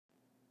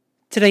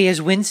Today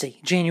is Wednesday,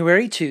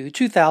 January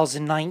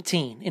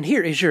 2019, and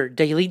here is your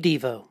Daily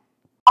Devo.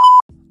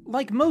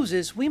 Like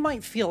Moses, we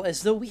might feel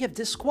as though we have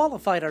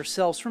disqualified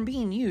ourselves from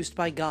being used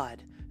by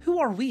God. Who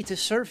are we to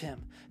serve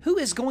Him? Who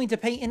is going to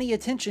pay any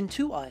attention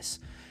to us?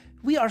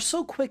 We are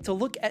so quick to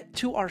look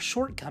to our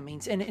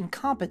shortcomings and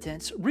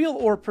incompetence, real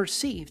or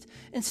perceived,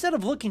 instead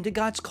of looking to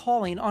God's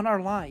calling on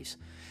our lives.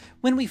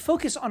 When we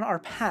focus on our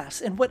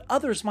past and what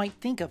others might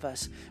think of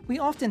us, we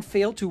often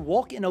fail to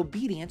walk in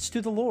obedience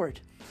to the Lord.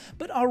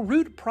 But our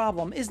root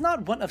problem is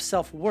not one of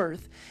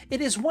self-worth,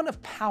 it is one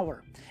of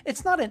power.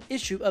 It's not an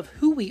issue of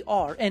who we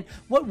are and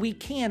what we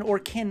can or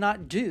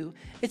cannot do.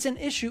 It's an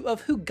issue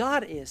of who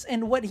God is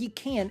and what He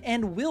can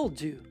and will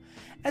do.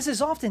 As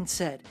is often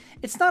said,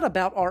 it's not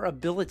about our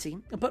ability,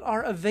 but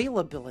our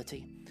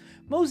availability.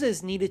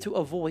 Moses needed to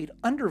avoid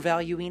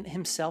undervaluing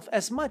himself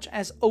as much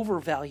as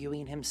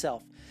overvaluing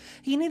himself.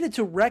 He needed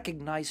to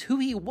recognize who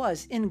he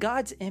was in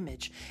God's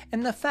image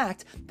and the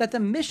fact that the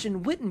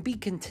mission wouldn't be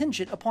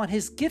contingent upon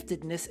his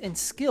giftedness and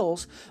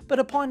skills, but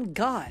upon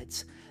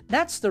God's.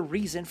 That's the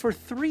reason for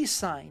 3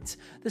 signs.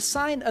 The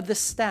sign of the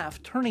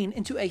staff turning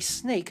into a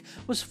snake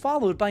was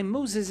followed by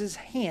Moses'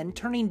 hand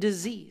turning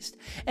diseased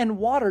and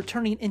water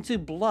turning into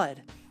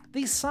blood.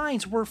 These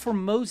signs were for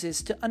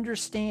Moses to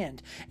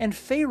understand and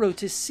Pharaoh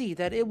to see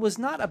that it was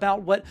not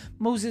about what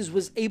Moses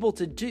was able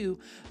to do,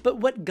 but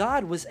what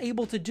God was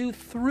able to do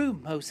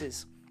through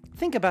Moses.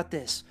 Think about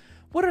this.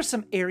 What are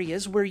some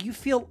areas where you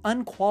feel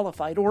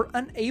unqualified or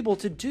unable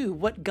to do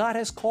what God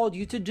has called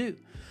you to do?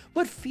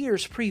 What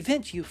fears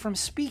prevent you from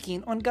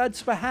speaking on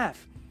God's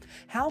behalf?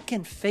 How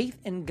can faith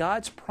in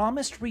God's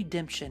promised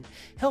redemption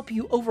help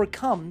you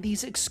overcome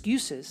these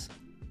excuses?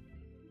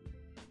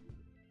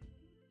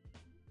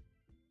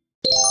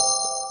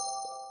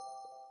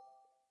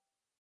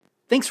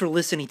 Thanks for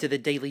listening to the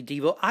Daily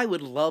Devo. I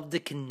would love to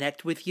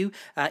connect with you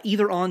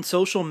either on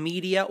social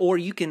media or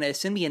you can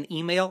send me an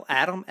email,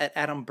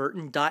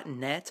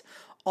 adam@adamburton.net.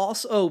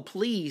 Also,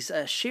 please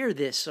share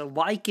this,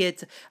 like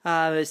it,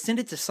 send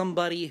it to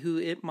somebody who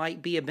it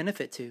might be a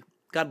benefit to.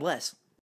 God bless.